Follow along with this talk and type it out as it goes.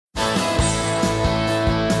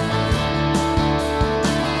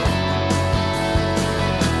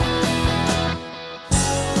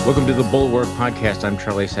Welcome to the Bulwark Podcast. I'm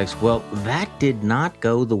Charlie Sykes. Well, that did not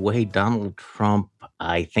go the way Donald Trump,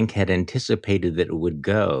 I think, had anticipated that it would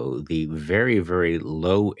go. The very, very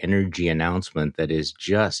low energy announcement that is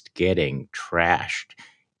just getting trashed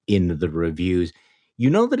in the reviews. You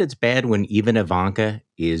know that it's bad when even Ivanka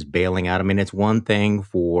is bailing out. I mean, it's one thing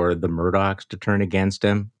for the Murdochs to turn against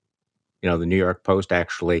him. You know, the New York Post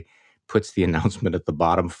actually puts the announcement at the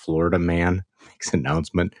bottom. Florida man makes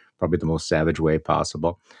announcement, probably the most savage way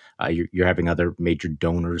possible. You're having other major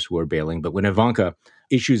donors who are bailing. But when Ivanka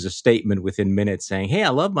issues a statement within minutes saying, hey, I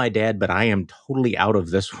love my dad, but I am totally out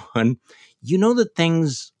of this one, you know that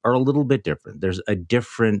things are a little bit different. There's a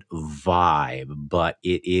different vibe, but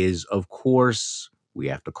it is, of course, we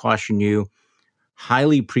have to caution you,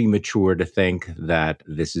 highly premature to think that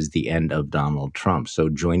this is the end of Donald Trump. So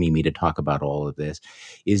joining me to talk about all of this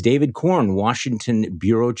is David Corn, Washington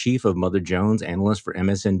bureau chief of Mother Jones, analyst for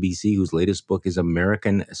MSNBC, whose latest book is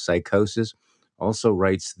American Psychosis, also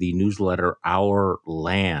writes the newsletter Our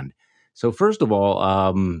Land. So first of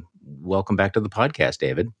all, welcome back to the podcast,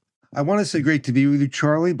 David. I want to say great to be with you,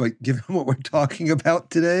 Charlie, but given what we're talking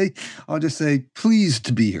about today, I'll just say pleased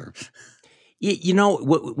to be here. You know,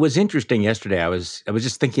 what was interesting yesterday, I was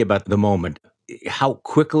just thinking about the moment, how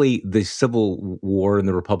quickly the Civil War in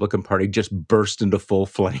the Republican Party just burst into full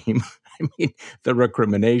flame. I mean, the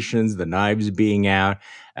recriminations, the knives being out,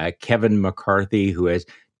 Kevin McCarthy, who has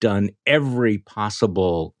done every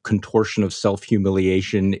possible contortion of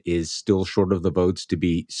self-humiliation, is still short of the votes to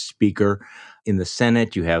be speaker. In the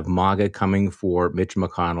Senate, you have MAGA coming for Mitch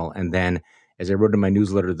McConnell. And then, as I wrote in my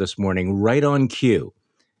newsletter this morning, right on cue,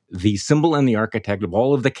 the symbol and the architect of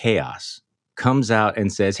all of the chaos comes out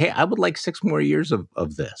and says, hey, I would like 6 more years of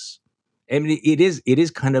this. I mean, it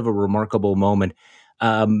is kind of a remarkable moment.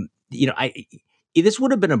 This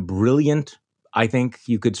would have been a brilliant, I think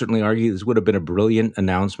you could certainly argue this would have been a brilliant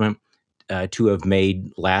announcement to have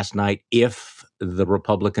made last night if the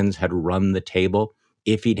Republicans had run the table,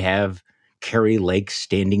 if he'd have Kari Lake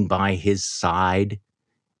standing by his side.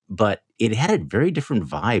 But it had a very different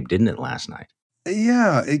vibe, didn't it, last night?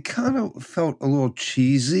 Yeah, it kind of felt a little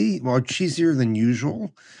cheesy, well, cheesier than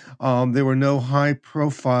usual. There were no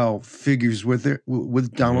high-profile figures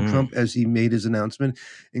with Donald Trump as he made his announcement,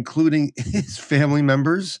 including his family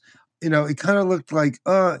members. You know, it kind of looked like,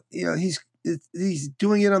 he's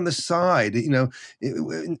doing it on the side. You know,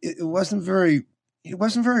 it wasn't very. It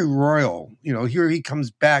wasn't very royal. You know, here he comes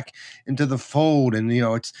back into the fold, and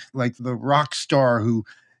it's like the rock star who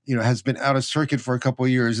has been out of circuit for a couple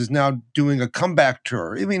of years, is now doing a comeback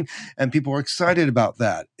tour. I mean, and people are excited about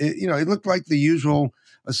that. It looked like the usual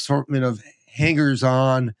assortment of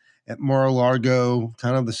hangers-on at Mar-a-Lago,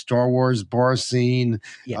 kind of the Star Wars bar scene.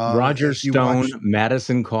 Yeah, Roger Stone,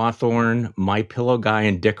 Madison Cawthorn, My Pillow Guy,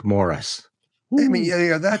 and Dick Morris. I mean,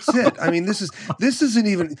 yeah, that's it. I mean, this isn't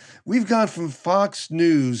even. We've gone from Fox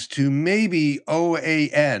News to maybe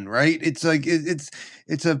OAN, right? It's like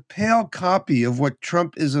it's a pale copy of what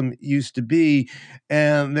Trumpism used to be.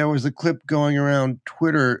 And there was a clip going around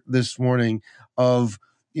Twitter this morning of,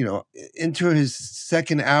 into his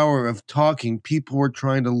second hour of talking, people were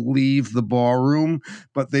trying to leave the ballroom,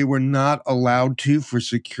 but they were not allowed to for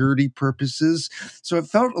security purposes. So it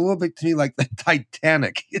felt a little bit to me like the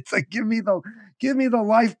Titanic. It's like, give me the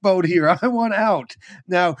lifeboat here. I want out.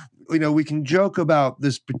 Now, we can joke about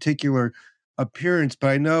this particular appearance,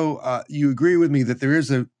 but I know you agree with me that there is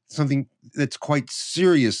something that's quite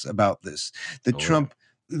serious about this, that Trump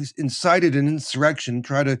incited an insurrection,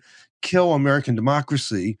 try to kill American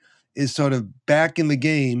democracy, is sort of back in the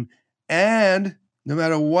game. And no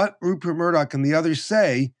matter what Rupert Murdoch and the others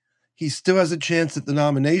say, he still has a chance at the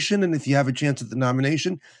nomination. And if you have a chance at the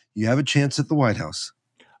nomination, you have a chance at the White House.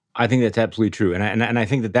 I think that's absolutely true. And I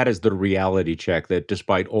think that is the reality check, that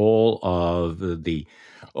despite all of the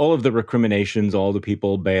recriminations, all the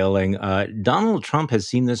people bailing, Donald Trump has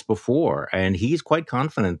seen this before, and he's quite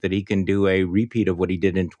confident that he can do a repeat of what he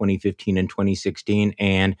did in 2015 and 2016.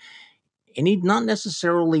 And he's not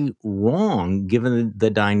necessarily wrong given the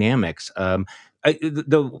dynamics.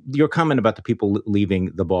 Your comment about the people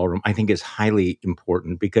leaving the ballroom, I think, is highly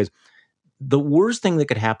important, because the worst thing that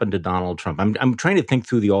could happen to Donald Trump, I'm trying to think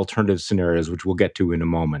through the alternative scenarios, which we'll get to in a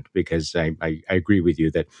moment, because I agree with you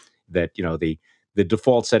that the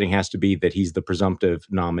default setting has to be that he's the presumptive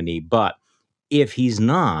nominee. But if he's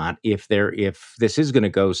not, if this is going to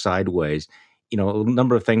go sideways, a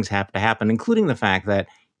number of things have to happen, including the fact that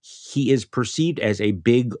he is perceived as a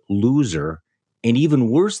big loser, and even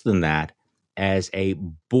worse than that, as a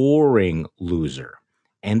boring loser.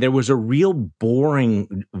 And there was a real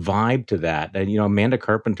boring vibe to that. And, Amanda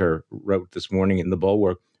Carpenter wrote this morning in the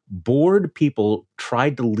Bulwark, Bored people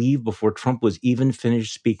tried to leave before Trump was even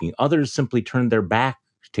finished speaking. Others simply turned their back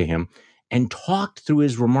to him and talked through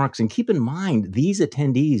his remarks. And keep in mind, these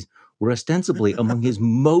attendees were ostensibly among his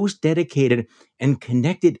most dedicated and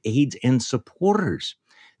connected aides and supporters.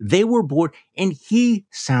 They were bored, and he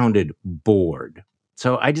sounded bored.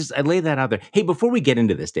 So I lay that out there. Hey, before we get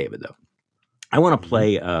into this, David, though, I want to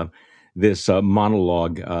play this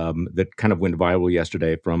monologue that kind of went viral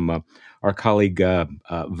yesterday from our colleague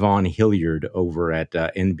Vaughn Hilliard over at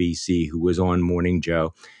NBC, who was on Morning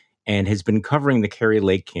Joe and has been covering the Kari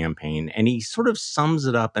Lake campaign. And he sort of sums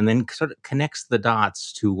it up and then sort of connects the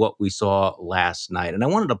dots to what we saw last night. And I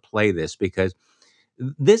wanted to play this because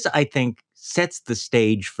this, I think, sets the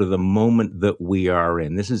stage for the moment that we are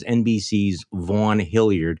in. This is NBC's Vaughn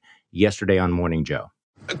Hilliard yesterday on Morning Joe.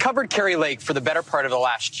 Covered Kari Lake for the better part of the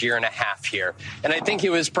last year and a half here. And I think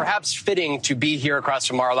it was perhaps fitting to be here across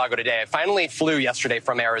from Mar-a-Lago today. I finally flew yesterday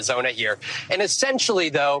from Arizona here. And essentially,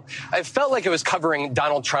 though, I felt like it was covering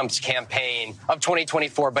Donald Trump's campaign of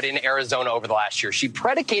 2024, but in Arizona over the last year. She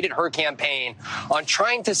predicated her campaign on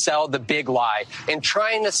trying to sell the big lie and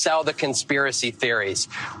trying to sell the conspiracy theories.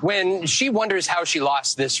 When she wonders how she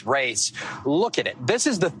lost this race, look at it. This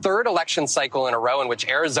is the third election cycle in a row in which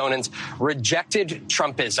Arizonans rejected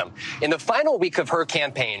Trumpism. In the final week of her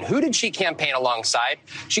campaign, who did she campaign alongside?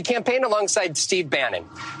 She campaigned alongside Steve Bannon.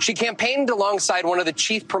 She campaigned alongside one of the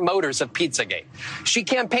chief promoters of Pizzagate. She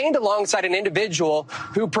campaigned alongside an individual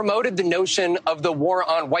who promoted the notion of the war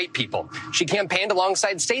on white people. She campaigned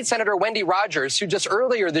alongside State Senator Wendy Rogers, who just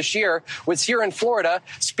earlier this year was here in Florida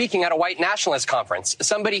speaking at a white nationalist conference,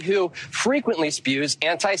 somebody who frequently spews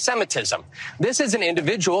anti-Semitism. This is an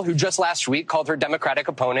individual who just last week called her Democratic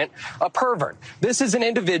opponent a pervert. This is an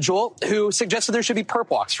individual who suggested there should be perp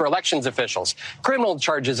walks for elections officials, criminal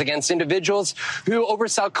charges against individuals who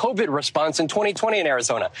oversaw COVID response in 2020 in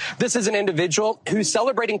Arizona. This is an individual who's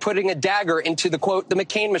celebrating putting a dagger into the, quote, the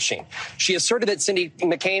McCain machine. She asserted that Cindy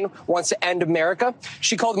McCain wants to end America.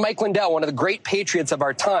 She called Mike Lindell one of the great patriots of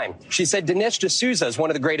our time. She said Dinesh D'Souza is one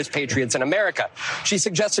of the greatest patriots in America. She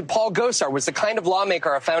suggested Paul Gosar was the kind of lawmaker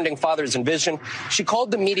our founding fathers envisioned. She called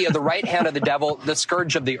the media the right hand of the devil, the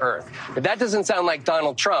scourge of the earth. If that doesn't sound like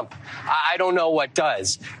Donald Trump, I don't know what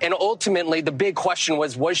does. And ultimately, the big question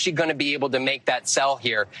was she going to be able to make that sell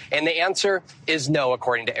here? And the answer is no,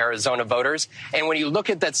 according to Arizona voters. And when you look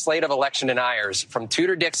at that slate of election deniers, from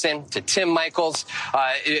Tudor Dixon to Tim Michels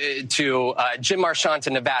to Jim Marchant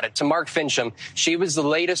in Nevada to Mark Fincham, she was the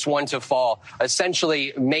latest one to fall,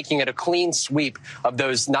 essentially making it a clean sweep of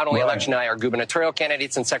those not only election denier gubernatorial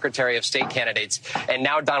candidates and Secretary of State candidates. And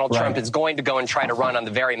now Donald Trump is going to go and try to run on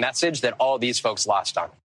the very message that all these folks lost on.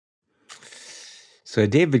 So,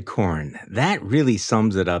 David Corn, that really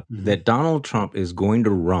sums it up, that Donald Trump is going to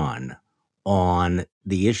run on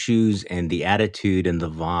the issues and the attitude and the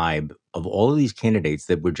vibe of all of these candidates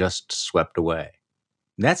that were just swept away.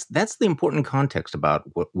 That's the important context about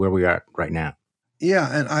where we are right now. Yeah,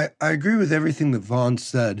 and I agree with everything that Vaughn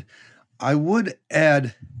said. I would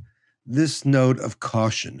add this note of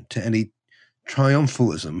caution to any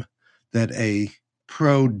triumphalism that a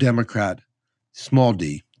pro-Democrat, small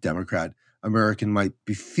d Democrat, American might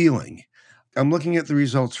be feeling. I'm looking at the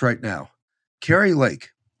results right now. Kari Lake,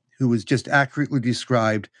 who was just accurately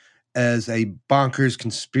described as a bonkers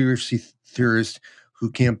conspiracy theorist who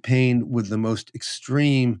campaigned with the most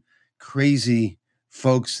extreme, crazy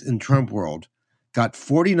folks in Trump world, got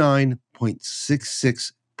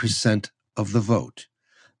 49.66% of the vote.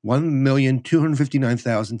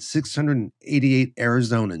 1,259,688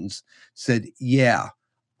 Arizonans said, yeah,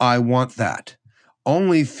 I want that.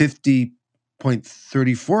 Only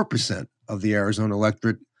 50.34% of the Arizona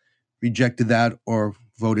electorate rejected that or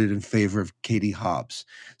voted in favor of Katie Hobbs.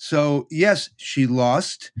 So, yes, she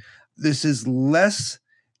lost. This is less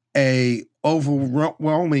a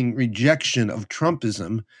overwhelming rejection of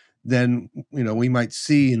Trumpism than, we might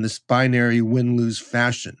see in this binary win-lose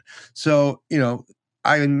fashion. So,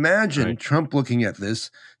 I imagine Trump looking at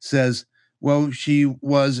this says, well, she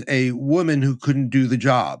was a woman who couldn't do the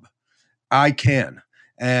job. I can.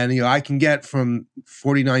 And, I can get from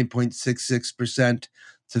 49.66%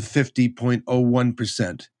 to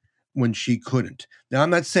 50.01% when she couldn't. Now, I'm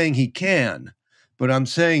not saying he can, but I'm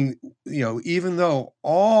saying, even though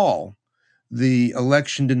all the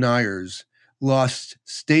election deniers lost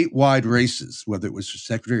statewide races, whether it was for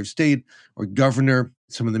Secretary of State or governor,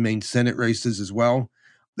 some of the main Senate races as well,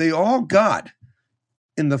 they all got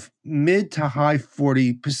in the mid to high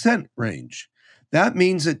 40% range. That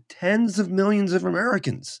means that tens of millions of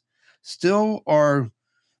Americans still are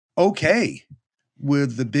okay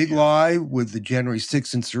with the big lie, with the January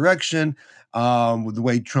 6th insurrection, with the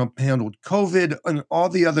way Trump handled COVID, and all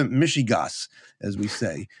the other mishigas, as we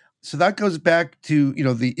say. So that goes back to,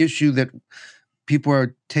 the issue that people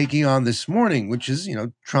are taking on this morning, which is,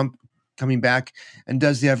 Trump coming back, and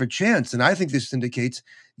does he have a chance? And I think this indicates,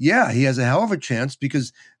 yeah, he has a hell of a chance,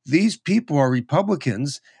 because these people are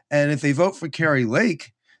Republicans, and if they vote for Kari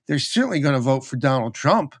Lake, they're certainly going to vote for Donald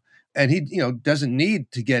Trump. And he, doesn't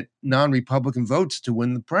need to get non-Republican votes to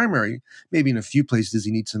win the primary. Maybe in a few places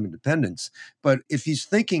he needs some independents. But if he's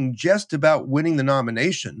thinking just about winning the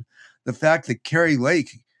nomination, the fact that Kari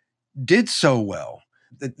Lake did so well,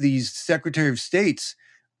 that these Secretary of States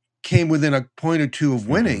came within a point or two of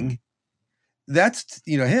winning, that's,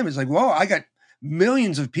 him. It's like, well, I got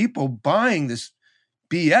millions of people buying this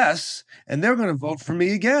BS, and they're going to vote for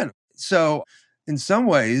me again. So in some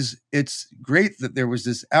ways, it's great that there was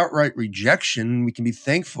this outright rejection. We can be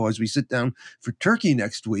thankful as we sit down for turkey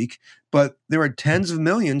next week, but there are tens of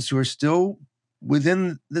millions who are still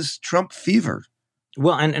within this Trump fever.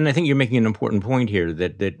 Well, and I think you're making an important point here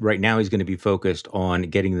that right now he's going to be focused on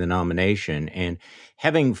getting the nomination, and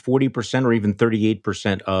having 40% or even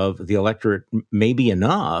 38% of the electorate may be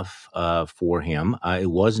enough for him. It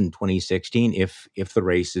was in 2016 if the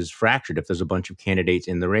race is fractured, if there's a bunch of candidates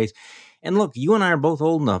in the race. And look, you and I are both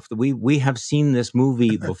old enough that we have seen this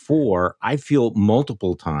movie before. I feel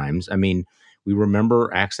multiple times. I mean, we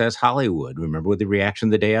remember Access Hollywood. We remember the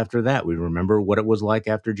reaction the day after that. We remember what it was like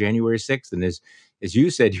after January 6th. And as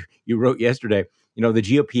you said, you wrote yesterday, the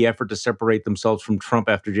GOP effort to separate themselves from Trump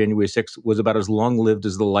after January 6th was about as long-lived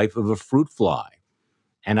as the life of a fruit fly.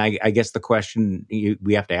 And I guess the question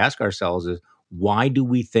we have to ask ourselves is, why do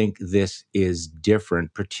we think this is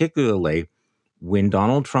different, particularly when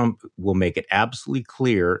Donald Trump will make it absolutely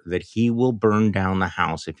clear that he will burn down the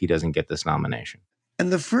House if he doesn't get this nomination?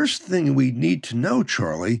 And the first thing we need to know,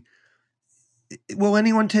 Charlie, will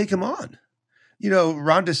anyone take him on?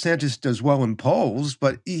 Ron DeSantis does well in polls,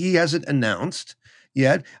 but he hasn't announced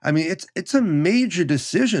yet. I mean, it's a major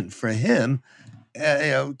decision for him,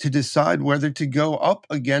 to decide whether to go up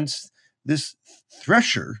against this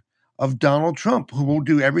thresher of Donald Trump, who will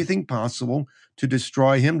do everything possible to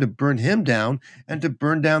destroy him, to burn him down, and to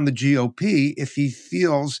burn down the GOP if he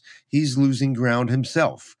feels he's losing ground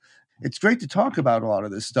himself. It's great to talk about a lot of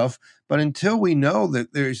this stuff, but until we know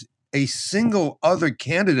that there's a single other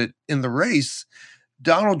candidate in the race,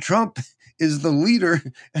 Donald Trump is the leader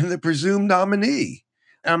and the presumed nominee.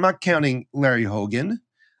 And I'm not counting Larry Hogan.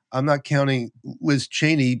 I'm not counting Liz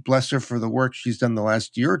Cheney, bless her for the work she's done the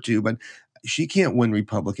last year or two, but she can't win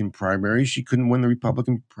Republican primary. She couldn't win the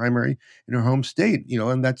Republican primary in her home state,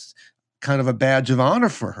 and that's kind of a badge of honor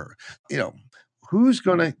for her. Who's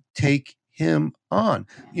going to take him on?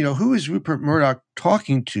 Who is Rupert Murdoch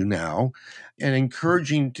talking to now and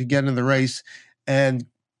encouraging to get in the race and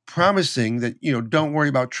promising that, don't worry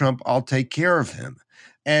about Trump, I'll take care of him?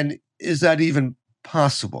 And is that even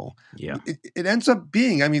possible? Yeah. It ends up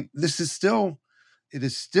being, it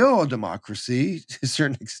is still a democracy to a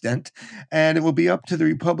certain extent, and it will be up to the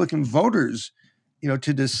Republican voters,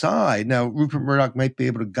 to decide. Now, Rupert Murdoch might be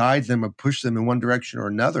able to guide them or push them in one direction or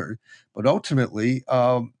another, but ultimately,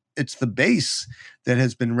 it's the base that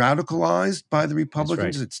has been radicalized by the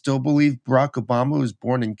Republicans that still believe Barack Obama was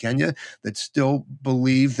born in Kenya, that still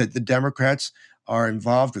believe that the Democrats are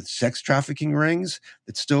involved with sex trafficking rings,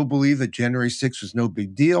 that still believe that January 6th was no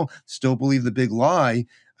big deal, still believe the big lie.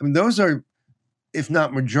 I mean, those are, if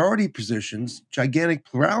not majority positions, gigantic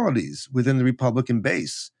pluralities within the Republican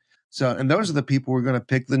base. So, and those are the people who are going to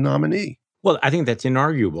pick the nominee. Well, I think that's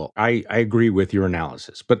inarguable. I agree with your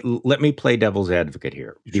analysis, but let me play devil's advocate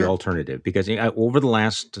here, the alternative, because over the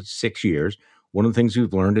last 6 years, one of the things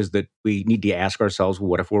we've learned is that we need to ask ourselves, well,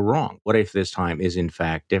 what if we're wrong? What if this time is in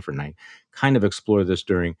fact different? I kind of explore this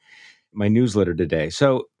during my newsletter today.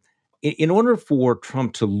 So in order for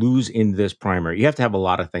Trump to lose in this primary, you have to have a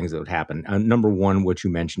lot of things that would happen. Number one, what you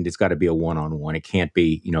mentioned, it's got to be a one-on-one. It can't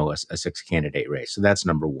be, a six-candidate race. So that's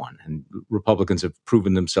number one. And Republicans have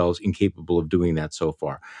proven themselves incapable of doing that so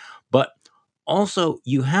far. But also,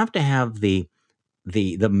 you have to have the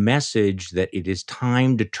message that it is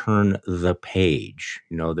time to turn the page,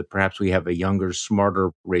 that perhaps we have a younger,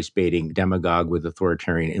 smarter race-baiting demagogue with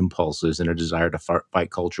authoritarian impulses and a desire to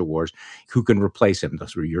fight culture wars who can replace him.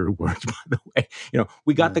 Those were your words, by the way.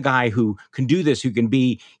 We got the guy who can do this, who can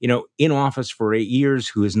be, in office for 8 years,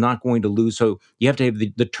 who is not going to lose. So you have to have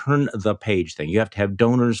the turn the page thing. You have to have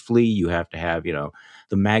donors flee. You have to have,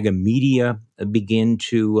 the MAGA media begin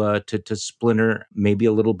to splinter. Maybe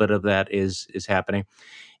a little bit of that is happening.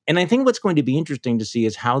 And I think what's going to be interesting to see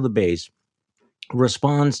is how the base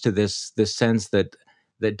responds to this sense that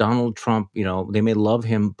Donald Trump, they may love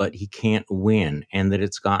him, but he can't win, and that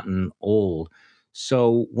it's gotten old.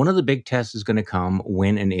 So one of the big tests is going to come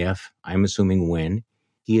when and if, I'm assuming when,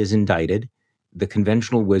 he is indicted. The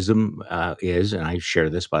conventional wisdom is, and I share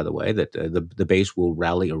this, by the way, that the base will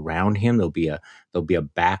rally around him. There'll be a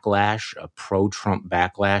backlash, a pro-Trump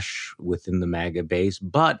backlash within the MAGA base,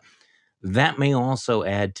 but that may also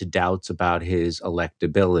add to doubts about his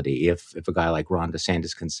electability. If a guy like Ron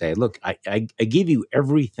DeSantis can say, look, I give you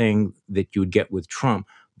everything that you would get with Trump,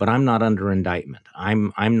 but I'm not under indictment.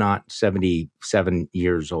 I'm not 77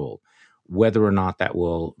 years old. Whether or not that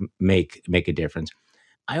will make a difference.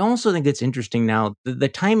 I also think it's interesting now, the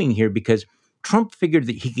timing here, because Trump figured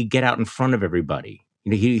that he could get out in front of everybody.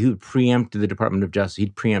 He would preempt the Department of Justice,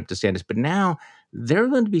 he'd preempt DeSantis. But now there are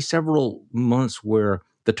going to be several months where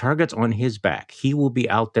the target's on his back. He will be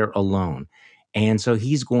out there alone. And so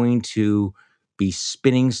he's going to be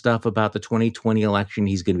spinning stuff about the 2020 election.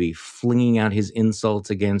 He's going to be flinging out his insults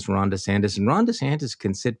against Ron DeSantis. And Ron DeSantis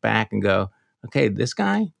can sit back and go, okay, this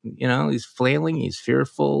guy, he's flailing, he's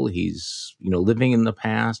fearful, he's, living in the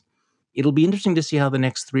past. It'll be interesting to see how the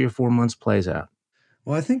next 3 or 4 months plays out.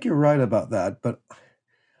 Well, I think you're right about that, but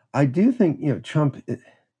I do think, Trump,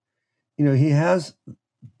 he has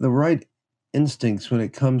the right instincts when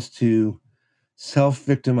it comes to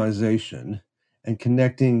self-victimization and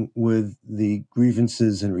connecting with the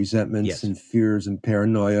grievances and resentments and fears and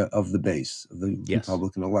paranoia of the base, of the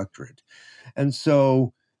Republican electorate. And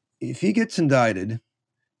so if he gets indicted,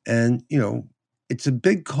 and, it's a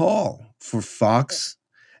big call for Fox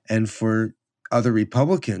and for other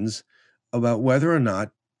Republicans about whether or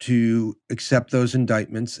not to accept those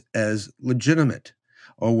indictments as legitimate,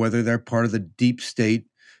 or whether they're part of the deep state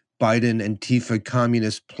Biden Antifa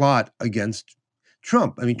communist plot against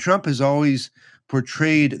Trump. I mean, Trump has always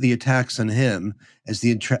portrayed the attacks on him as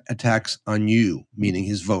the attacks on you, meaning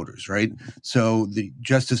his voters, right? So the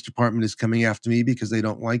Justice Department is coming after me because they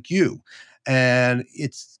don't like you. And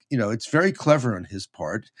it's very clever on his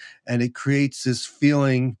part, and it creates this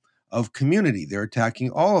feeling of community. They're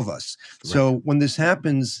attacking all of us. Right. So when this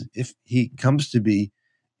happens, if he comes to be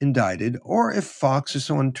indicted, or if Fox or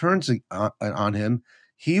someone turns on him,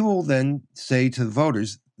 he will then say to the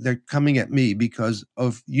voters, they're coming at me because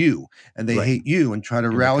of you, and they hate you, and try to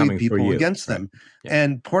rally people against them. Yeah.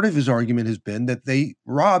 And part of his argument has been that they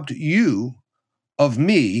robbed you of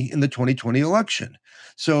me in the 2020 election.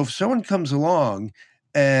 So if someone comes along,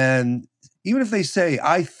 and even if they say,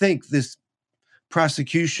 I think this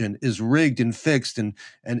prosecution is rigged and fixed and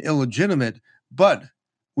illegitimate, but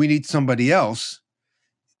we need somebody else,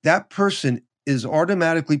 that person is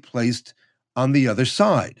automatically placed on the other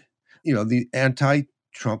side, the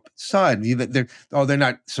anti-Trump side. They're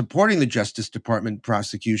not supporting the Justice Department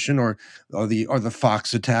prosecution or the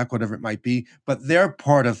Fox attack, whatever it might be, but they're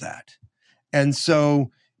part of that. And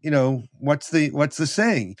so, what's the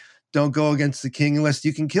saying? Don't go against the king unless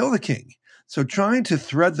you can kill the king. So trying to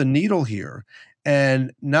thread the needle here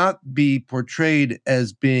and not be portrayed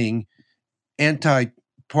as being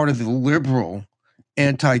part of the liberal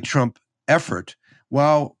anti-Trump effort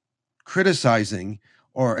while criticizing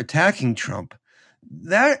or attacking Trump,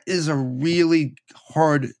 that is a really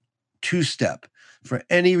hard two-step for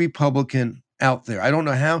any Republican out there. I don't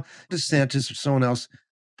know how DeSantis or someone else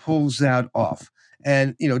pulls that off.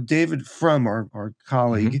 And, David Frum, our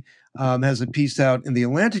colleague, has a piece out in The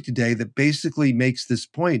Atlantic today that basically makes this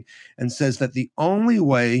point and says that the only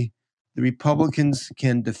way the Republicans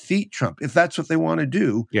can defeat Trump, if that's what they want to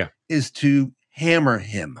do, is to hammer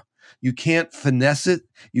him. You can't finesse it.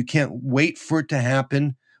 You can't wait for it to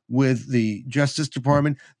happen with the Justice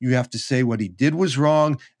Department. You have to say what he did was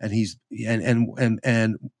wrong, and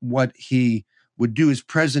and what he would do as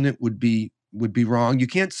president would be wrong. You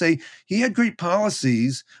can't say he had great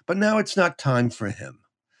policies, but now it's not time for him.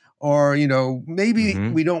 Or, maybe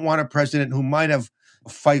we don't want a president who might have a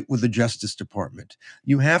fight with the Justice Department.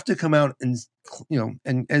 You have to come out and,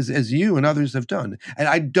 and as you and others have done. And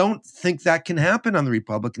I don't think that can happen on the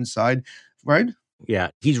Republican side, right? Yeah,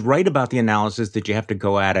 he's right about the analysis that you have to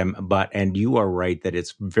go at him, and you are right that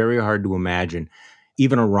it's very hard to imagine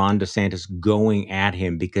even a Ron DeSantis going at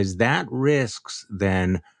him, because that risks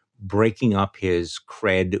then breaking up his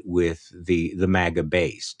cred with the MAGA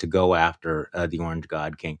base to go after the Orange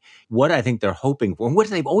God King. What I think they're hoping for, and what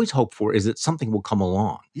they've always hoped for, is that something will come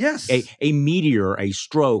along. Yes. A meteor, a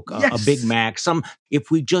stroke, a Big Mac, if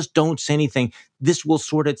we just don't say anything, this will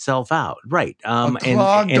sort itself out. Right. A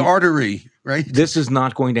clogged artery, right? This is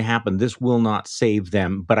not going to happen. This will not save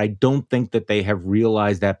them. But I don't think that they have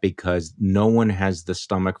realized that, because no one has the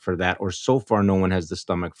stomach for that, or so far no one has the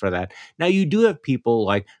stomach for that. Now, you do have people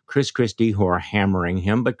like Chris Christie who are hammering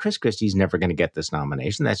him, but Chris Christie's never going to get this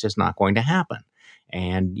nomination. That's just not going to happen.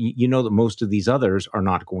 And you know that most of these others are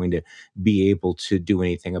not going to be able to do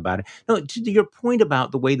anything about it. No, to your point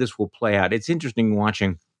about the way this will play out, it's interesting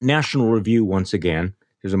watching National Review once again.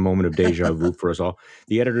 There's a moment of deja vu for us all.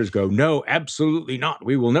 The editors go, no, absolutely not.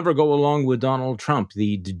 We will never go along with Donald Trump.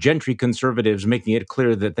 The gentry conservatives making it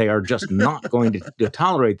clear that they are just not going to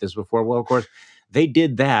tolerate this before. Well, of course, they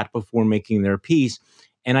did that before making their piece.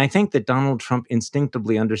 And I think that Donald Trump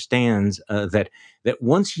instinctively understands that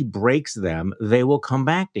once he breaks them, they will come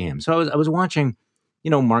back to him. So I was watching,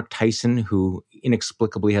 Mark Tyson, who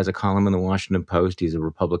inexplicably has a column in the Washington Post. He's a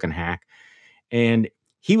Republican hack. And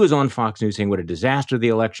he was on Fox News saying what a disaster the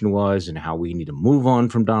election was and how we need to move on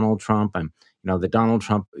from Donald Trump, and that Donald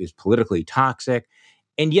Trump is politically toxic.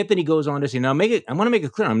 And yet then he goes on to say, now I want to make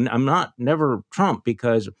it clear, I'm not never Trump,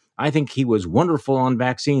 because I think he was wonderful on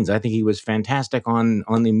vaccines. I think he was fantastic on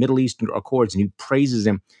the Middle Eastern Accords, and he praises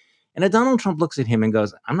him. And then Donald Trump looks at him and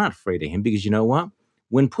goes, I'm not afraid of him, because you know what?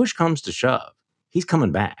 When push comes to shove, he's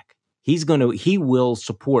coming back. He will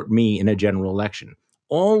support me in a general election.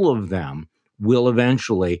 All of them will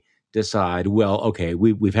eventually decide, well, okay,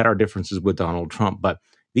 we've had our differences with Donald Trump, but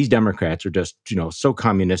these Democrats are just, so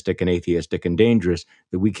communistic and atheistic and dangerous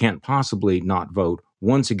that we can't possibly not vote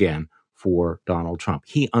once again for Donald Trump.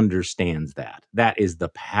 He understands that. That is the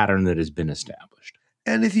pattern that has been established.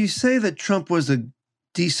 And if you say that Trump was a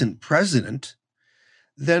decent president,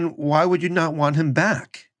 then why would you not want him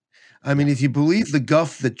back? I mean, if you believe the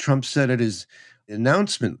guff that Trump said at his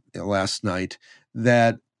announcement last night,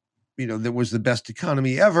 that that was the best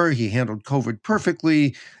economy ever. He handled COVID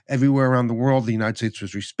perfectly. Everywhere around the world, the United States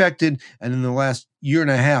was respected. And in the last year and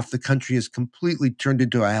a half, the country has completely turned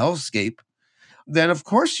into a hellscape. Then, of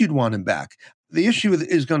course, you'd want him back. The issue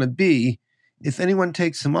is going to be, if anyone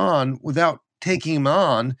takes him on, without taking him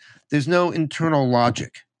on, there's no internal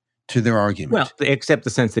logic to their argument. Well, except the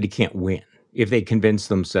sense that he can't win. If they convince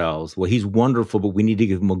themselves, well, he's wonderful, but we need to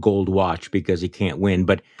give him a gold watch because he can't win.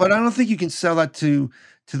 But I don't think you can sell that to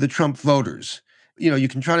the Trump voters. You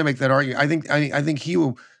can try to make that argument. I think he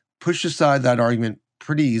will push aside that argument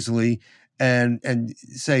pretty easily and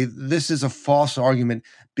say this is a false argument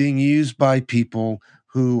being used by people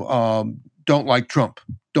who don't like Trump.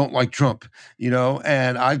 And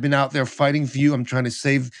I've been out there fighting for you. I'm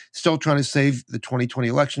still trying to save the 2020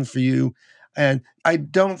 election for you. And I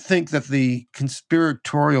don't think that the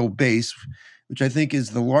conspiratorial base, which I think is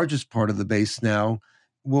the largest part of the base now,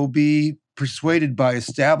 will be persuaded by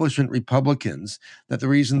establishment Republicans that the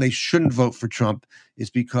reason they shouldn't vote for Trump is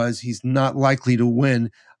because he's not likely to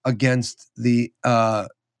win against the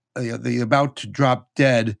about to drop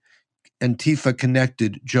dead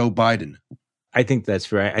Antifa-connected Joe Biden. I think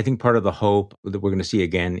that's right. I think part of the hope that we're going to see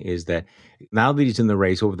again is that now that he's in the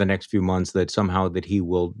race over the next few months, that somehow that he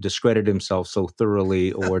will discredit himself so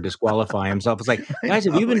thoroughly or disqualify himself. It's like, guys,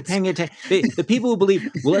 have you been paying attention? The people who believe,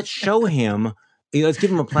 well, let's show him, let's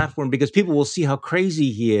give him a platform because people will see how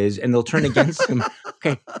crazy he is and they'll turn against him.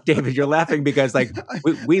 Okay, David, you're laughing because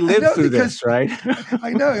we lived through this, right? I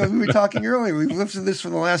know. We were talking earlier. We've lived through this for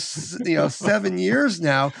the last 7 years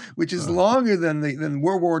now, which is longer than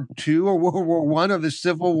World War II or World War I or the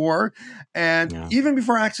Civil War. And even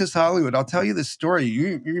before Access Hollywood, I'll tell you this story.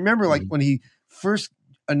 You remember when he first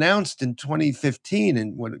announced in 2015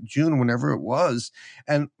 in June, whenever it was,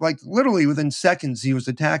 and literally within seconds, he was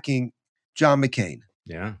attacking John McCain.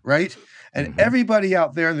 Yeah. Right. And everybody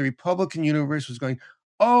out there in the Republican universe was going,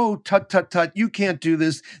 oh, tut, tut, tut, you can't do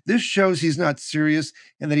this. This shows he's not serious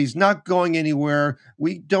and that he's not going anywhere.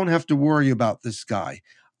 We don't have to worry about this guy.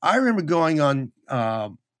 I remember going on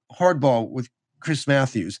Hardball with Chris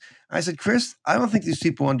Matthews. I said, Chris, I don't think these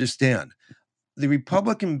people understand. The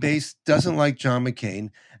Republican base doesn't like John McCain.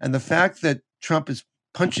 And the fact that Trump is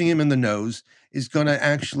punching him in the nose is going to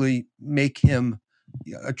actually make him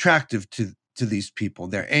attractive to these people.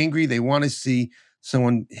 They're angry. They want to see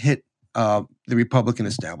someone hit the Republican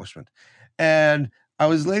establishment. And I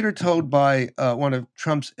was later told by one of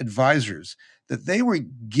Trump's advisors that they were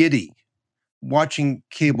giddy watching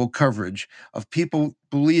cable coverage of people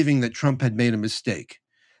believing that Trump had made a mistake.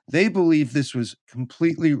 They believed this was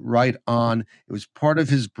completely right on. It was part of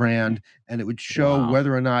his brand, and it would show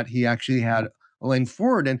whether or not he actually had a lane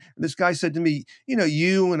forward. And this guy said to me,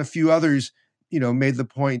 you and a few others made the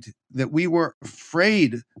point that we were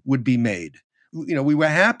afraid would be made. we were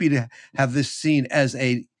happy to have this seen as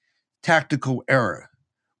a tactical error.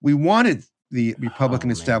 We wanted the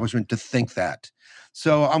Republican establishment to think that.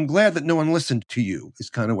 So I'm glad that no one listened to you, is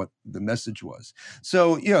kind of what the message was.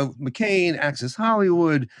 So, McCain, Access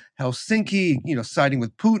Hollywood, Helsinki, siding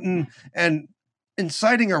with Putin and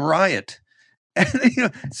inciting a riot.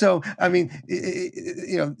 And, so, I mean,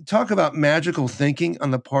 talk about magical thinking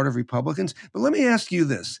on the part of Republicans. But let me ask you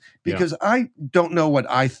this, because I don't know what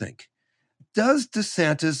I think. Does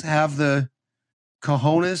DeSantis have the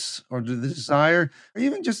cojones or the desire, or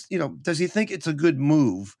even just, does he think it's a good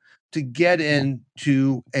move to get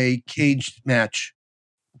into a cage match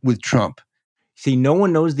with Trump? See, no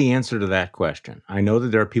one knows the answer to that question. I know that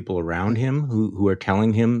there are people around him who are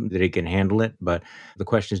telling him that he can handle it, but the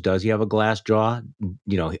question is, does he have a glass jaw?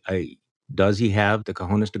 Does he have the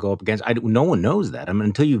cojones to go up against? No one knows that. I mean,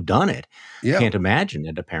 until you've done it, you can't imagine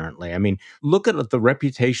it, apparently. I mean, look at the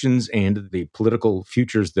reputations and the political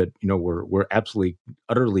futures that, were absolutely,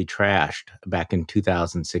 utterly trashed back in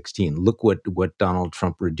 2016. Look what Donald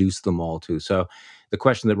Trump reduced them all to. So the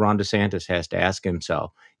question that Ron DeSantis has to ask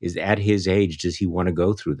himself is, at his age, does he want to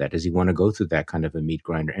go through that? Does he want to go through that kind of a meat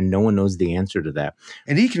grinder? And no one knows the answer to that.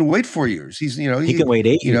 And he can wait 4 years. He can wait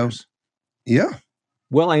 8 years. Yeah.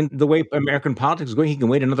 Well, and the way American politics is going, he can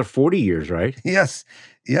wait another 40 years, right? Yes.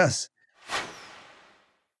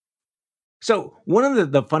 So one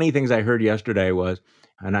of the funny things I heard yesterday was,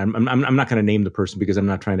 and I'm not going to name the person because I'm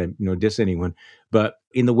not trying to diss anyone, but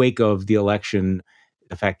in the wake of the election,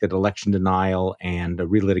 the fact that election denial and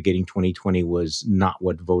relitigating 2020 was not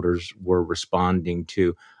what voters were responding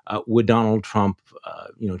to. Would Donald Trump,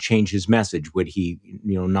 change his message? Would he,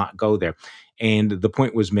 not go there? And the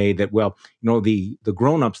point was made that, well, the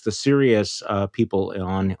grown-ups, the serious people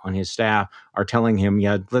on his staff are telling him,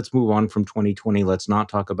 let's move on from 2020. Let's not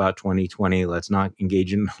talk about 2020. Let's not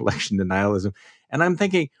engage in election denialism. And I'm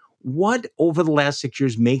thinking, what over the last 6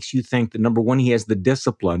 years makes you think that, number one, he has the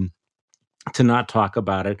discipline to not talk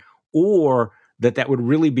about it, or that would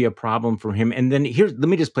really be a problem for him? And then let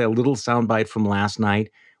me just play a little soundbite from last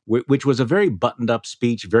night, which was a very buttoned up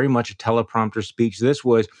speech, very much a teleprompter speech. This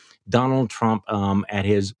was Donald Trump at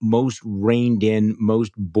his most reined in,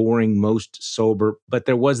 most boring, most sober. But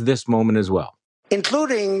there was this moment as well.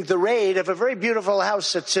 Including the raid of a very beautiful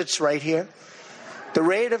house that sits right here. The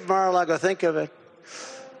raid of Mar-a-Lago, think of it.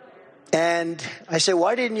 And I say,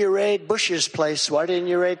 why didn't you raid Bush's place? Why didn't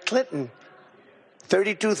you raid Clinton?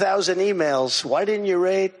 32,000 emails. Why didn't you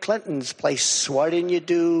raid Clinton's place? Why didn't you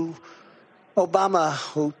do Obama,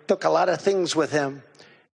 who took a lot of things with him?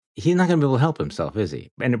 He's not going to be able to help himself, is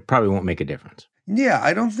he? And it probably won't make a difference. Yeah,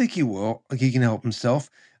 I don't think he will. He can help himself.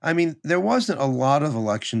 I mean, there wasn't a lot of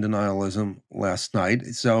election denialism last night.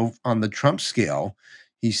 So on the Trump scale,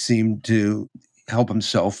 he seemed to help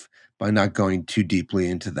himself by not going too deeply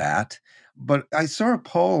into that. But I saw a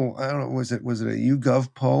poll, I don't know, was it a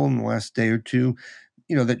YouGov poll in the last day or two,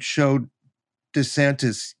 that showed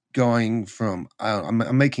DeSantis going from,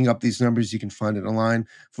 I'm making up these numbers, you can find it online,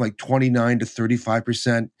 from like 29 to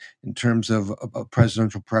 35% in terms of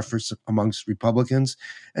presidential preference amongst Republicans.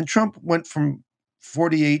 And Trump went from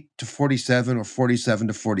 48 to 47 or 47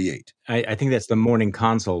 to 48. I think that's the Morning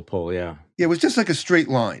Consult poll, yeah. Yeah, it was just like a straight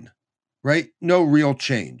line, right? No real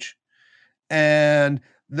change. And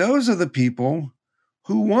those are the people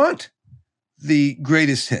who want the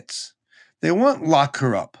greatest hits. They want lock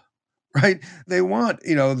her up, right? They want,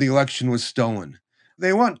 the election was stolen.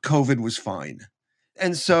 They want COVID was fine.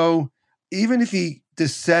 And so even if he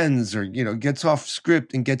descends or, gets off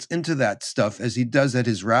script and gets into that stuff as he does at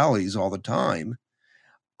his rallies all the time,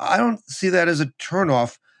 I don't see that as a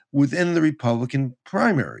turnoff within the Republican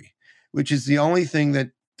primary, which is the only thing that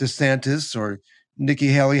DeSantis or Nikki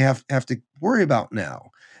Haley have to worry about now.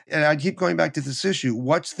 And I keep going back to this issue.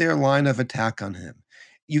 What's their line of attack on him?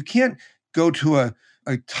 You can't go to a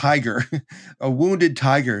tiger, a wounded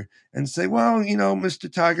tiger, and say, well,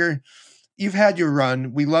 Mr. Tiger, you've had your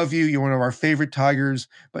run. We love you. You're one of our favorite tigers,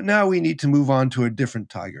 but now we need to move on to a different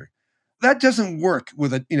tiger. That doesn't work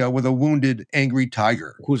with a wounded, angry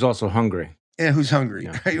tiger. Who's also hungry. And who's hungry.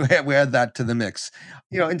 Yeah. We add that to the mix.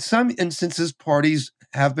 In some instances, parties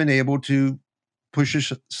have been able to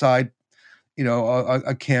push aside,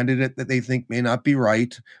 a candidate that they think may not be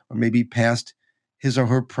right or maybe past his or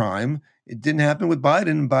her prime. It didn't happen with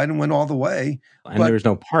Biden. Biden went all the way. And there's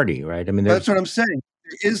no party, right? I mean, that's what I'm saying.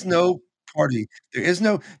 There is no party. There is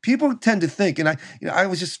no, people tend to think, and I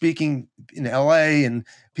was just speaking in LA and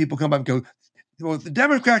people come up and go, well, the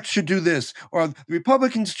Democrats should do this or the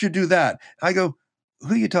Republicans should do that. I go,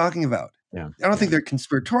 who are you talking about? Yeah. I don't think they're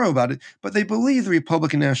conspiratorial about it, but they believe the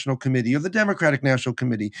Republican National Committee or the Democratic National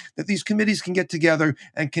Committee, that these committees can get together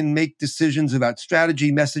and can make decisions about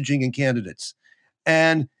strategy, messaging, and candidates.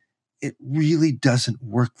 And it really doesn't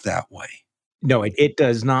work that way. No, it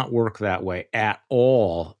does not work that way at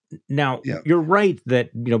all. Now, Yeah. you're right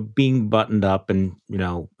that, being buttoned up and,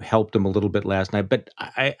 helped him a little bit last night. But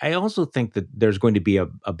I also think that there's going to be a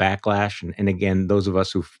backlash. And again, those of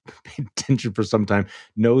us who've paid attention for some time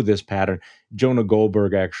know this pattern. Jonah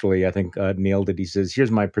Goldberg actually, I think, nailed it. He says,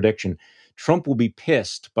 here's my prediction. Trump will be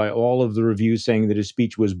pissed by all of the reviews saying that his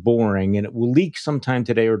speech was boring, and it will leak sometime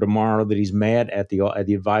today or tomorrow that he's mad at the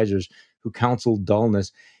advisors who counseled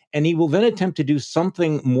dullness. And he will then attempt to do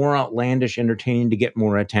something more outlandish, entertaining to get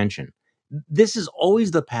more attention. This is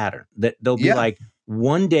always the pattern, that they'll be like,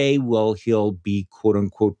 one day, he'll be quote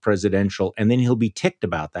unquote presidential, and then he'll be ticked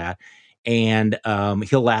about that. And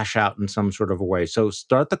he'll lash out in some sort of a way. So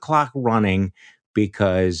start the clock running,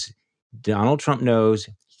 because Donald Trump knows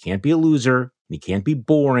he can't be a loser, and he can't be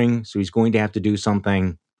boring. So he's going to have to do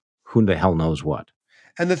something, who the hell knows what.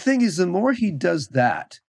 And the thing is, the more he does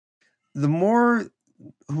that, the more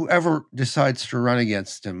whoever decides to run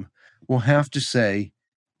against him will have to say,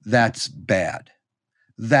 that's bad.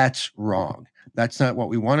 That's wrong. That's not what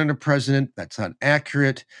we want in a president. That's not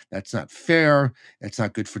accurate. That's not fair. That's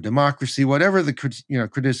not good for democracy. Whatever the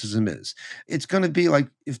criticism is, it's going to be like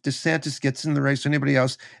if DeSantis gets in the race or anybody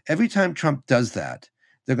else. Every time Trump does that,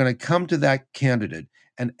 they're going to come to that candidate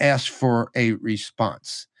and ask for a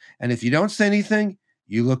response. And if you don't say anything,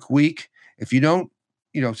 you look weak. If you don't,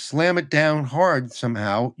 slam it down hard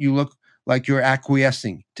somehow, you look like you're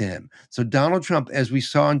acquiescing to him. So Donald Trump, as we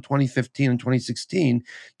saw in 2015 and 2016,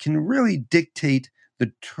 can really dictate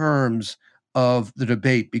the terms of the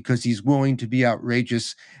debate because he's willing to be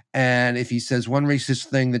outrageous. And if he says one racist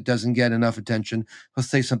thing that doesn't get enough attention, he'll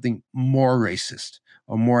say something more racist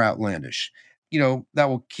or more outlandish. That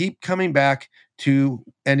will keep coming back to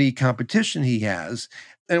any competition he has,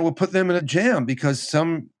 and it will put them in a jam because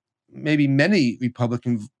maybe many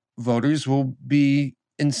Republican voters will be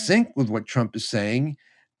in sync with what Trump is saying,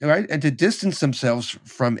 right? And to distance themselves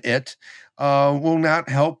from it will not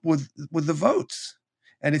help with the votes.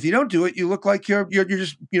 And if you don't do it, you look like you're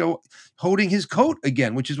just holding his coat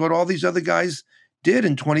again, which is what all these other guys did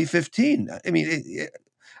in 2015. I mean,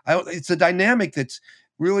 it's a dynamic that's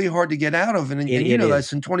really hard to get out of, and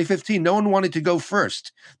that's in 2015. No one wanted to go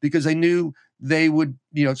first because they knew they would,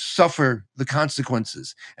 suffer the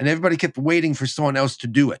consequences. And everybody kept waiting for someone else to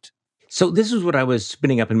do it. So this is what I was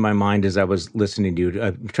spinning up in my mind as I was listening to you,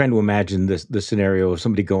 trying to imagine the scenario of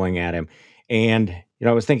somebody going at him. And,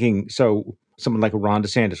 I was thinking, so someone like a Ron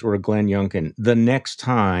DeSantis or a Glenn Youngkin, the next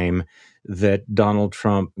time that Donald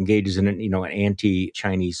Trump engages in an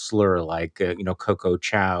anti-Chinese slur like, Coco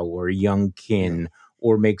Chow or Youngkin,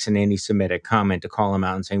 or makes an anti-Semitic comment to call him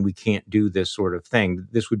out and saying, we can't do this sort of thing.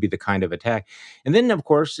 This would be the kind of attack. And then, of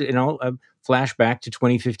course, flashback to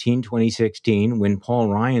 2015, 2016, when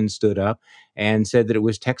Paul Ryan stood up and said that it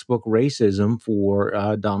was textbook racism for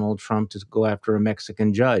Donald Trump to go after a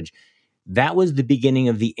Mexican judge. That was the beginning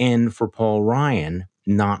of the end for Paul Ryan,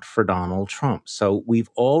 not for Donald Trump. So we've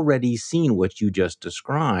already seen what you just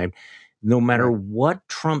described. No matter what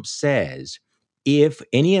Trump says, if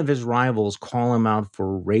any of his rivals call him out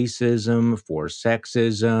for racism, for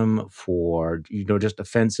sexism, for, just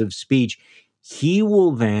offensive speech, he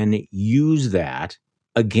will then use that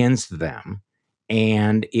against them,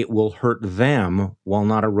 and it will hurt them while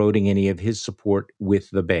not eroding any of his support with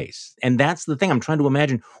the base. And that's the thing. I'm trying to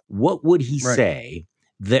imagine, what would he say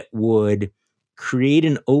that would create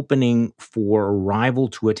an opening for a rival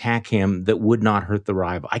to attack him that would not hurt the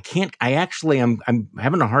rival? I'm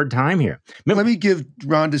having a hard time here. Let me give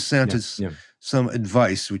Ron DeSantis some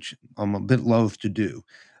advice, which I'm a bit loath to do.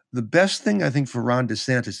 The best thing I think for Ron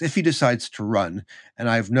DeSantis, if he decides to run, and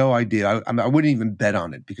I have no idea, I wouldn't even bet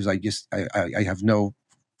on it because I have no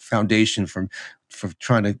foundation for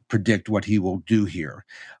trying to predict what he will do here.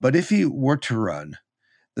 But if he were to run,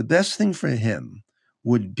 the best thing for him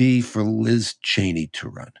would be for Liz Cheney to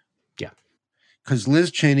run. Yeah. Because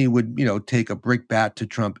Liz Cheney would, take a brick bat to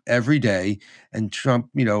Trump every day, and Trump,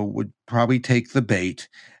 would probably take the bait,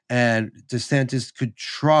 and DeSantis could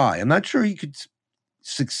try. I'm not sure he could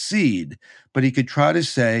succeed, but he could try to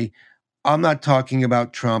say, I'm not talking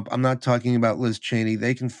about Trump. I'm not talking about Liz Cheney.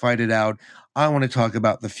 They can fight it out. I want to talk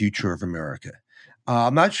about the future of America.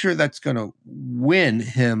 I'm not sure that's going to win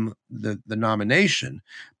him the nomination,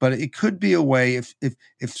 but it could be a way,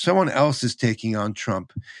 if someone else is taking on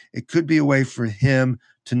Trump, it could be a way for him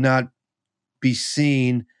to not be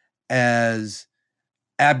seen as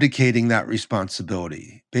abdicating that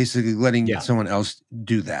responsibility, basically letting someone else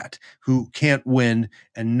do that who can't win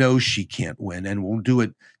and knows she can't win and will do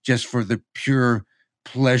it just for the pure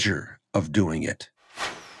pleasure of doing it.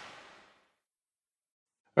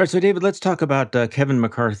 All right, so David, let's talk about Kevin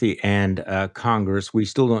McCarthy and Congress. We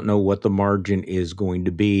still don't know what the margin is going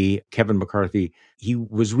to be. Kevin McCarthy, he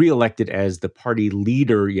was reelected as the party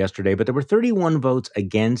leader yesterday, but there were 31 votes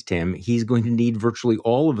against him. He's going to need virtually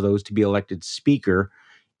all of those to be elected speaker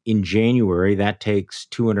in January. That takes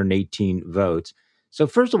 218 votes. So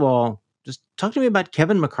first of all, just talk to me about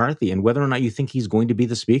Kevin McCarthy and whether or not you think he's going to be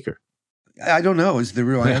the speaker. I don't know is the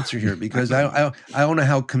real answer here, because I don't know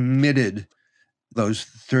how committed those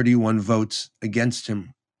 31 votes against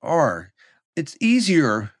him are. It's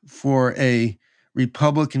easier for a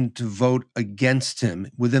Republican to vote against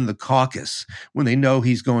him within the caucus when they know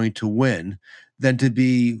he's going to win than to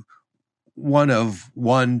be one of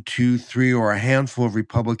 1, 2, 3, or a handful of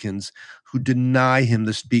Republicans who deny him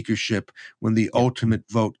the speakership when the ultimate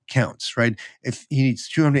vote counts, right? If he needs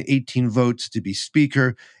 218 votes to be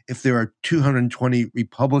speaker, if there are 220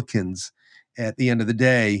 Republicans at the end of the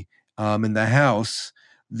day in the House,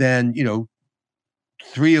 then,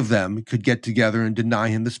 3 of them could get together and deny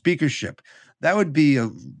him the speakership. That would be a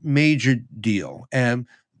major deal. And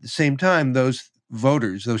at the same time, those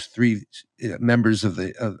voters, those 3 members of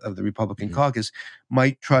the Republican caucus,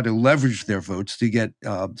 might try to leverage their votes to get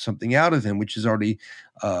something out of him, which is already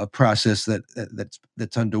a process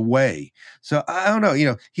that's underway. So I don't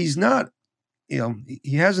know. He's not.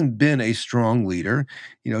 He hasn't been a strong leader.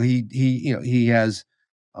 He has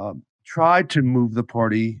tried to move the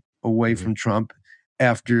party away from Trump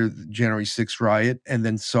after the January 6th riot, and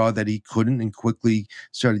then saw that he couldn't and quickly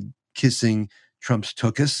started kissing Trump's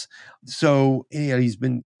tuchus. So he's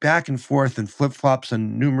been back and forth and flip-flops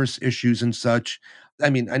on numerous issues and such. I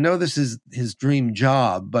mean, I know this is his dream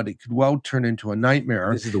job, but it could well turn into a nightmare.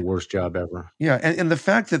 This is the worst job ever. Yeah, and the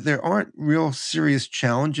fact that there aren't real serious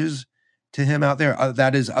challenges to him out there,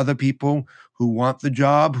 that is other people who want the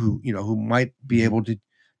job, who might be able to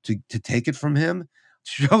take it from him,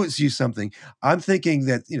 shows you something. I'm thinking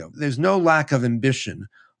that, there's no lack of ambition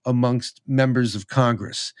amongst members of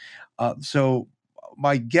Congress. So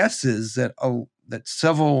my guess is that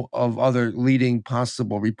several of other leading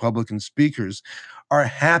possible Republican speakers are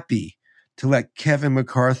happy to let Kevin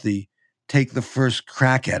McCarthy take the first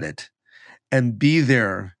crack at it and be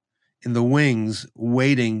there in the wings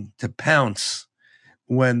waiting to pounce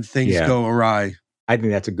when things go awry. I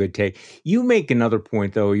think that's a good take. You make another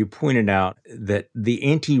point, though. You pointed out that the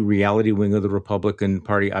anti-reality wing of the Republican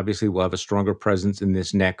Party obviously will have a stronger presence in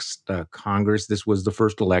this next Congress. This was the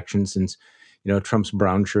first election since, Trump's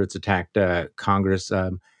brown shirts attacked Congress,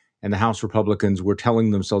 and the House Republicans were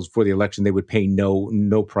telling themselves before the election they would pay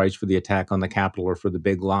no price for the attack on the Capitol or for the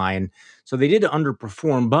big lie. And so they did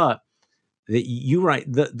underperform, but you're right.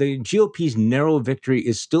 The GOP's narrow victory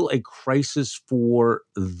is still a crisis for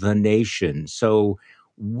the nation. So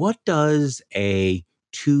what does a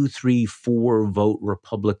 2, 3, 4 vote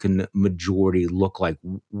Republican majority look like?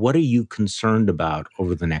 What are you concerned about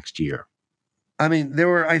over the next year? I mean, there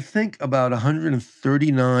were, I think, about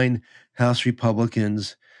 139 House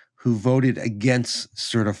Republicans who voted against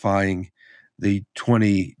certifying the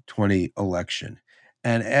 2020 election.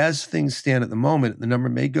 And as things stand at the moment, the number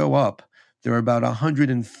may go up. There are about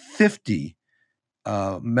 150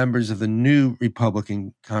 members of the new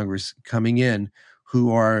Republican Congress coming in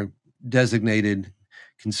who are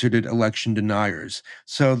considered election deniers.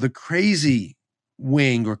 So the crazy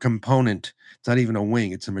wing or component, it's not even a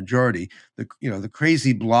wing, it's a majority, the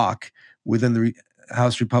crazy block within the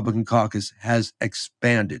House Republican caucus has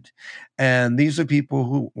expanded. And these are people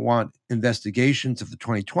who want investigations of the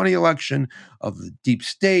 2020 election, of the deep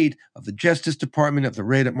state, of the Justice Department, of the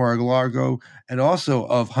raid at Mar-a-Lago, and also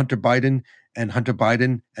of Hunter Biden and Hunter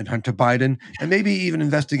Biden and Hunter Biden, and maybe even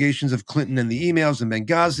investigations of Clinton and the emails in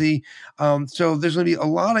Benghazi. So there's going to be a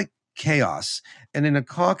lot of chaos. And in a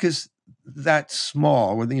caucus that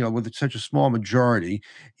small, with such a small majority,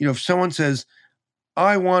 if someone says,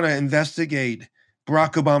 I want to investigate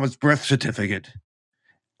Barack Obama's birth certificate,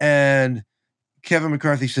 and Kevin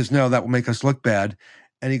McCarthy says, no, that will make us look bad.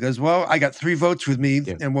 And he goes, well, I got 3 votes with me,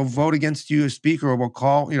 and we'll vote against you as speaker, or we'll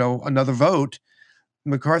call, another vote.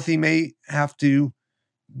 McCarthy may have to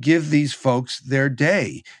give these folks their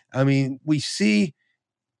day. I mean, we see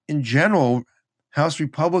in general, House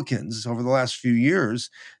Republicans over the last few years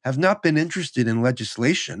have not been interested in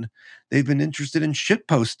legislation. They've been interested in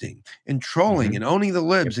shitposting and trolling and owning the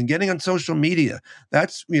libs and getting on social media.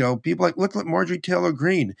 That's, people look at Marjorie Taylor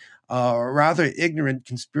Greene, a rather ignorant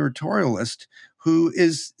conspiratorialist who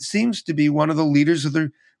seems to be one of the leaders of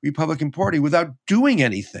the Republican Party without doing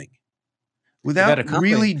anything, without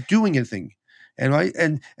really doing anything.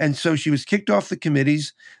 And so she was kicked off the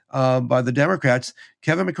committees by the Democrats.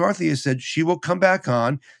 Kevin McCarthy has said she will come back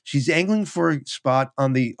on. She's angling for a spot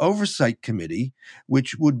on the Oversight Committee,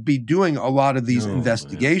 which would be doing a lot of these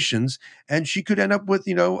investigations. And she could end up with,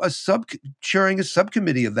 chairing a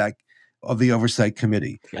subcommittee of the Oversight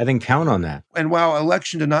Committee. I think count on that. And while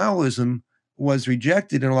election denialism was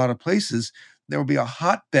rejected in a lot of places, there will be a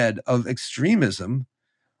hotbed of extremism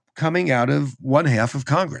coming out of one half of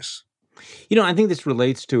Congress. I think this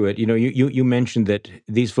relates to it. You mentioned that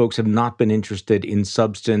these folks have not been interested in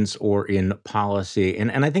substance or in policy,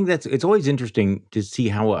 and I think it's always interesting to see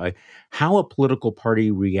how a political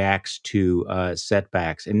party reacts to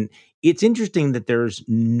setbacks. And it's interesting that there's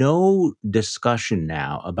no discussion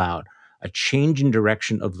now about a change in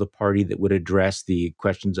direction of the party that would address the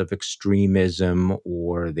questions of extremism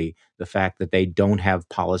or the fact that they don't have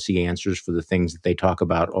policy answers for the things that they talk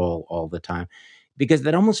about all the time. Because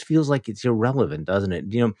that almost feels like it's irrelevant, doesn't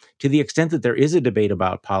it? To the extent that there is a debate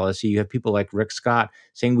about policy, you have people like Rick Scott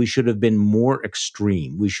saying we should have been more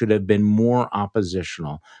extreme. We should have been more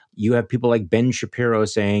oppositional. You have people like Ben Shapiro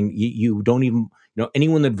saying you don't even,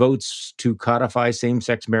 anyone that votes to codify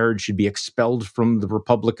same-sex marriage should be expelled from the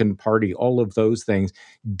Republican Party, all of those things,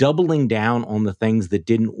 doubling down on the things that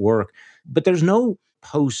didn't work. But there's no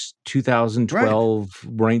post-2012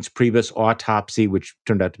 Reince Priebus autopsy, which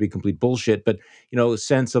turned out to be complete bullshit, but, a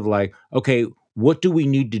sense of like, okay, what do we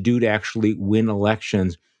need to do to actually win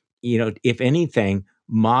elections? If anything,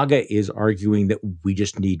 MAGA is arguing that we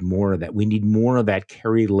just need more of that. We need more of that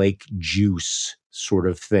Kerry Lake juice sort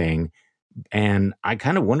of thing. And I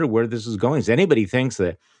kind of wonder where this is going. If anybody thinks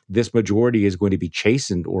that this majority is going to be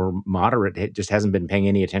chastened or moderate, it just hasn't been paying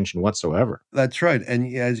any attention whatsoever. That's right.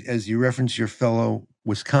 And as you reference your fellow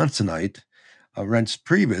Wisconsinite, Reince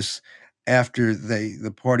Priebus, after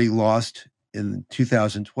the party lost in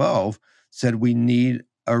 2012, said we need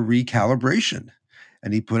a recalibration.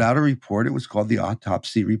 And he put out a report. It was called the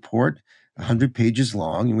Autopsy Report, 100 pages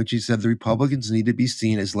long, in which he said the Republicans need to be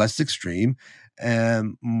seen as less extreme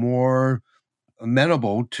and more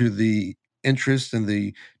amenable to the interests and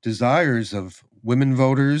the desires of women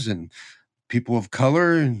voters and people of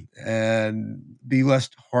color, and be less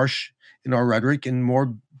harsh in our rhetoric and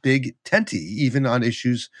more big tenty, even on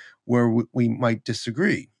issues where we might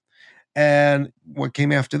disagree. And what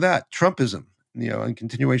came after that? Trumpism, and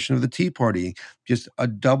continuation of the Tea Party, just a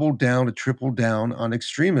double down, a triple down on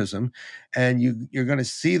extremism. And you're going to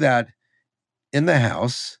see that in the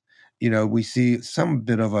House. We see some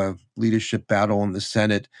bit of a leadership battle in the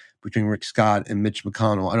Senate between Rick Scott and Mitch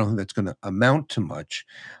McConnell. I don't think that's going to amount to much.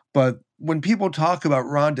 But when people talk about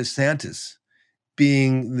Ron DeSantis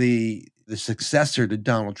being the successor to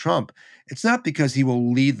Donald Trump, it's not because he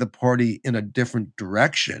will lead the party in a different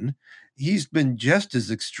direction. He's been just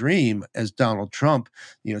as extreme as Donald Trump,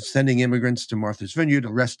 sending immigrants to Martha's Vineyard,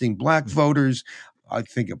 arresting black voters, I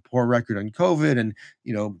think a poor record on COVID, and,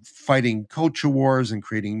 fighting culture wars and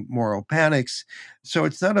creating moral panics. So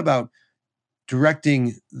it's not about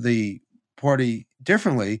directing the party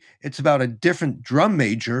differently. It's about a different drum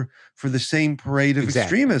major for the same parade of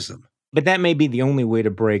extremism. But that may be the only way to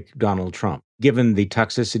break Donald Trump, given the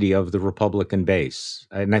toxicity of the Republican base.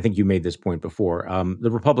 And I think you made this point before.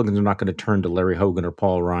 The Republicans are not going to turn to Larry Hogan or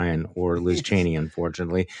Paul Ryan or Liz Cheney,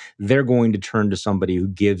 unfortunately. They're going to turn to somebody who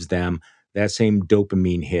gives them that same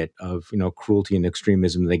dopamine hit of, cruelty and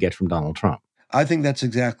extremism they get from Donald Trump. I think that's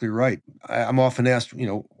exactly right. I'm often asked,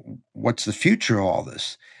 what's the future of all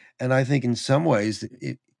this? And I think in some ways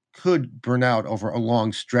it could burn out over a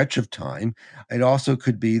long stretch of time. It also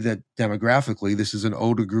could be that demographically, this is an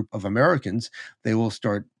older group of Americans. They will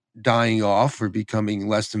start dying off or becoming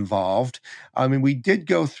less involved. I mean, we did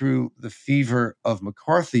go through the fever of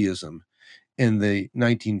McCarthyism in the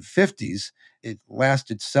 1950s. It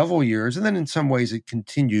lasted several years, and then in some ways it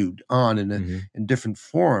continued on in different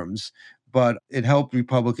forms. But it helped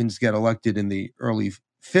Republicans get elected in the early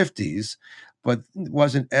 50s, but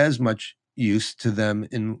wasn't as much use to them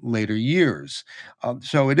in later years.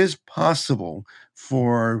 So it is possible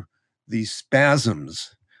for these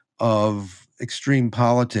spasms of extreme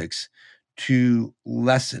politics to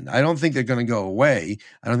lessen. I don't think they're going to go away.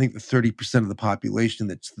 I don't think the 30% of the population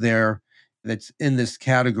that's in this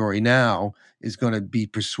category now is going to be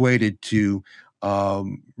persuaded to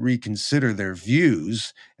reconsider their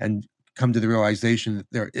views and come to the realization that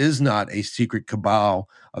there is not a secret cabal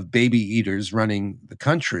of baby eaters running the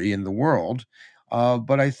country and the world.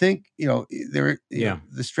 But I think, the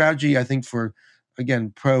strategy, I think, for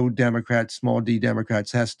again, pro-Democrats, small d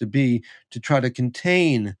Democrats, has to be to try to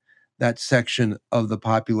contain that section of the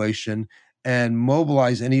population and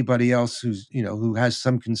mobilize anybody else who has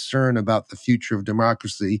some concern about the future of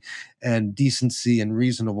democracy and decency and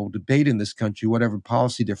reasonable debate in this country, whatever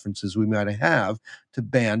policy differences we might have, to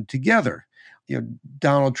band together.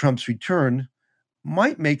 Donald Trump's return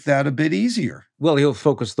might make that a bit easier. Well, he'll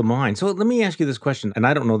focus the mind. So let me ask you this question, and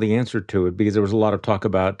I don't know the answer to it because there was a lot of talk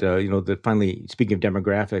about, that finally, speaking of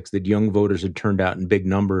demographics, that young voters had turned out in big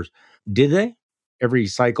numbers. Did they? Every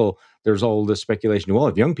cycle, there's all this speculation. Well,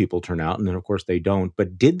 if young people turn out, and then of course they don't.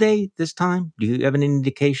 But did they this time? Do you have an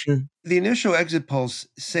indication? The initial exit polls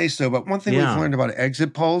say so, but one thing we've learned about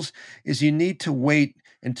exit polls is you need to wait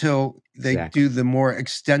until they do the more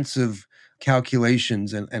extensive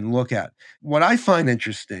calculations and look at. What I find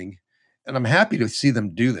interesting, and I'm happy to see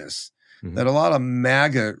them do this, that a lot of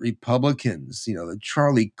MAGA Republicans, the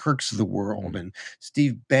Charlie Kirks of the world and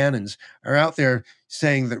Steve Bannons are out there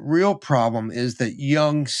saying that real problem is that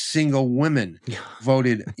young single women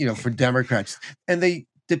voted, for Democrats. And they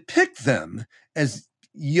depict them as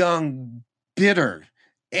young, bitter,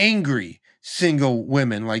 angry single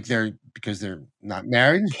women, because they're not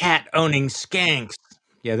married. Cat-owning skanks.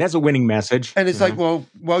 Yeah, that's a winning message. And it's like, well,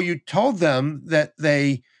 you told them that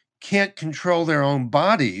they can't control their own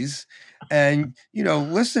bodies. And,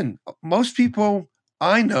 listen, most people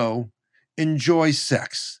I know enjoy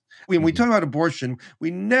sex. When we talk about abortion,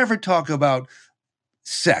 we never talk about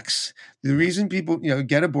sex. The reason people,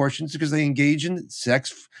 get abortions is because they engage in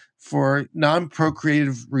sex for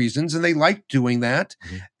non-procreative reasons, and they like doing that.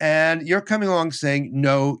 And you're coming along saying,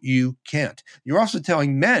 no, you can't. You're also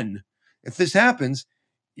telling men, if this happens,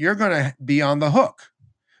 you're going to be on the hook,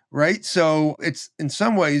 right? So it's in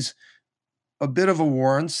some ways a bit of a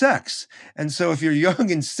war on sex. And so if you're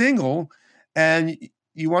young and single and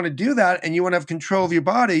you want to do that and you want to have control of your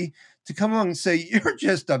body, to come along and say you're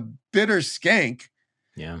just a bitter skank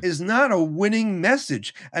is not a winning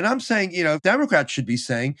message. And I'm saying, Democrats should be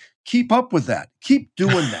saying, keep up with that. Keep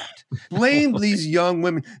doing that. Blame these young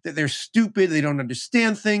women that they're stupid, they don't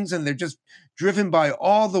understand things, and they're just driven by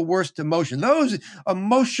all the worst emotion. Those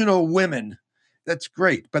emotional women, that's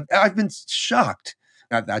great. But I've been shocked.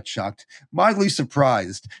 Not that shocked, mildly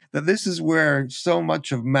surprised that this is where so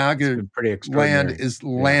much of MAGA land is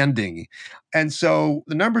landing. And so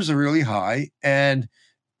the numbers are really high. And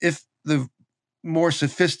if the more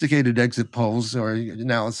sophisticated exit polls or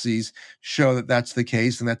analyses show that that's the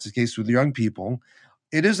case, and that's the case with young people,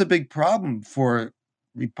 it is a big problem for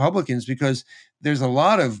Republicans because there's a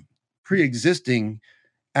lot of pre-existing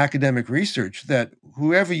academic research that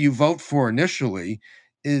whoever you vote for initially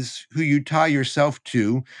is who you tie yourself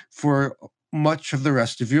to for much of the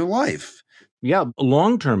rest of your life. Yeah,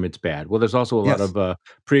 long term it's bad. Well, there's also a lot of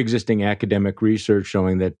pre-existing academic research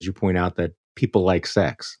showing that, as you point out, that people like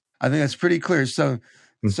sex. I think that's pretty clear. So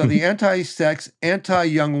the anti-sex,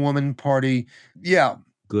 anti-young woman party,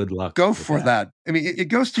 good luck. Go for that. I mean, it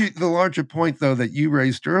goes to the larger point, though, that you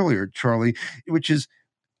raised earlier, Charlie, which is,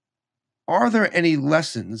 are there any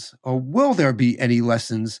lessons, or will there be any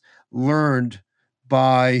lessons learned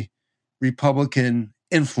by Republican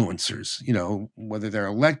influencers, whether they're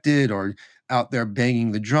elected or out there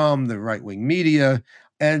banging the drum, the right-wing media?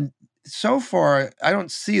 And so far, I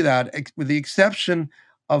don't see that, with the exception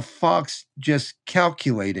of Fox just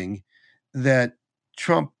calculating that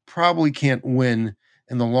Trump probably can't win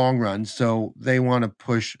in the long run. So they want to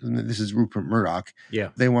push, and this is Rupert Murdoch.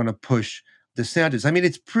 They want to push DeSantis. I mean,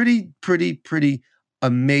 it's pretty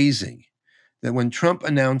amazing that when Trump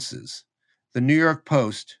announces, the New York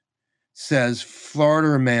Post says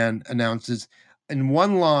Florida man announces in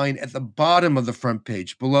one line at the bottom of the front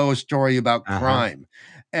page below a story about crime.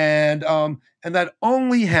 And that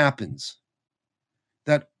only happens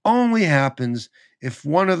if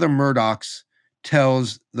one of the Murdochs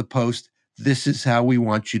tells the Post, this is how we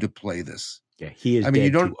want you to play this. Yeah, he is. I mean,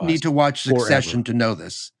 you don't need to watch Succession to know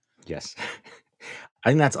this. Yes. I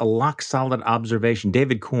think that's a rock-solid observation.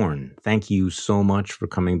 David Corn, thank you so much for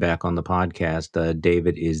coming back on the podcast.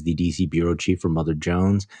 David is the D.C. bureau chief for Mother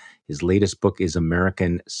Jones. His latest book is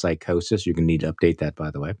American Psychosis. You're going to need to update that, by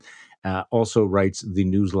the way. Also writes the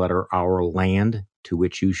newsletter Our Land, to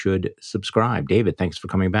which you should subscribe. David, thanks for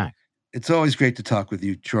coming back. It's always great to talk with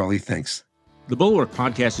you, Charlie. Thanks. The Bulwark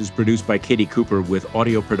Podcast is produced by Katie Cooper with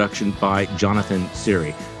audio production by Jonathan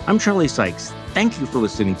Siri. I'm Charlie Sykes. Thank you for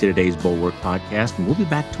listening to today's Bulwark Podcast, and we'll be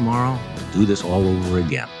back tomorrow to do this all over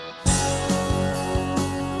again.